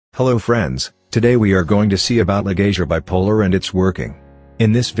Hello friends, today we are going to see about Ligasure bipolar and its working.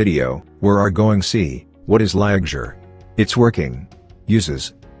 In this video, we are going to see, what is Ligasure, its working,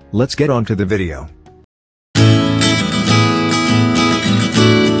 uses. Let's get on to the video.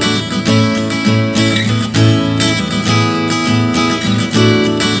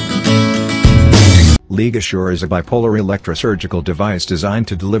 Ligasure is a bipolar electrosurgical device designed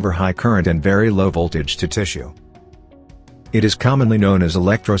to deliver high current and very low voltage to tissue. It is commonly known as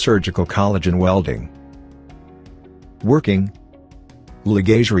electrosurgical collagen welding. Working: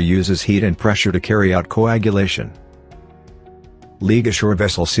 Ligasure uses heat and pressure to carry out coagulation. Ligasure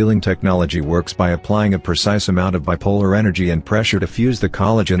vessel sealing technology works by applying a precise amount of bipolar energy and pressure to fuse the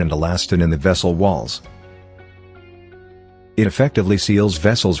collagen and elastin in the vessel walls. It effectively seals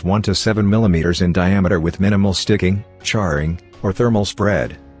vessels 1 to 7 mm in diameter with minimal sticking, charring, or thermal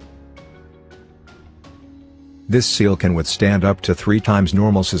spread. This seal can withstand up to 3 times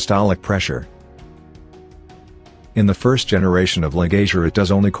normal systolic pressure. In the first generation of Ligasure it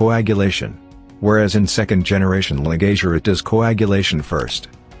does only coagulation, whereas in second generation Ligasure it does coagulation first.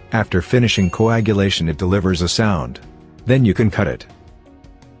 After finishing coagulation it delivers a sound. Then you can cut it.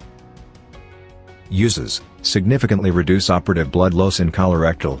 Uses: significantly reduce operative blood loss in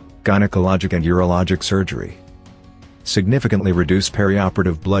colorectal, gynecologic and urologic surgery. Significantly reduce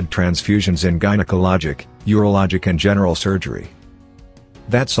perioperative blood transfusions in gynecologic, urologic and general surgery.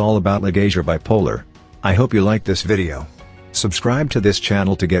 That's all about Ligasure bipolar. I hope you liked this video. Subscribe to this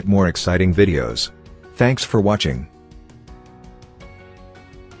channel to get more exciting videos. Thanks for watching.